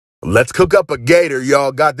Let's cook up a gator,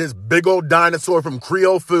 y'all. Got this big old dinosaur from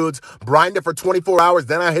Crocodile Foods. Brined it for 24 hours.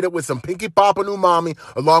 Then I hit it with some Pinky Poppin' Umami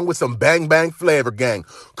along with some Bang Bang Flavor Gang.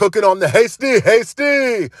 Cooking on the hasty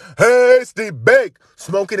bake.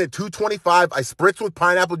 Smoking at 225. I spritz with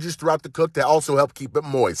pineapple juice throughout the cook to also help keep it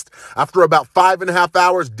moist. After about 5.5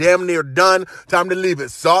 hours, damn near done. Time to leave it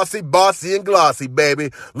saucy, bossy, and glossy,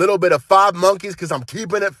 baby. Little bit of 5 monkeys because I'm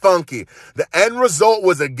keeping it funky. The end result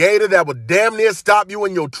was a gator that would damn near stop you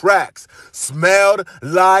in your tracks. Smelled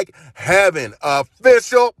like heaven.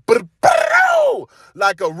 Official,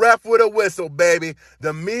 like a ref with a whistle, baby.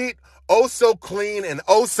 The meat, oh so clean and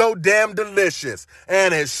oh so damn delicious.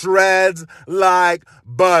 And it shreds like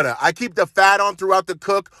butter. I keep the fat on throughout the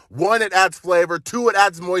cook. 1, it adds flavor. 2, it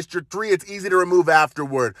adds moisture. 3, it's easy to remove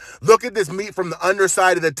afterward. Look at this meat from the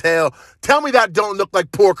underside of the tail. Tell me that don't look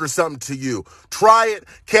like pork or something to you. Try it.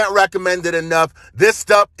 Can't recommend it enough. This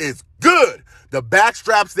stuff is good. The back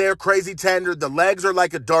strap's there, crazy tender. The legs are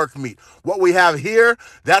like a dark meat. What we have here,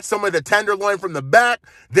 that's some of the tenderloin from the back.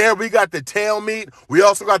 There we got the tail meat. We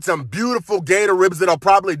also got some beautiful gator ribs that I'll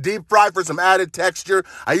probably deep fry for some added texture.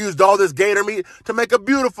 I used all this gator meat to make a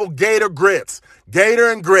beautiful gator grits. Gator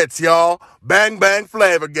and grits, y'all. Bang, bang,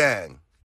 Flavor Gang.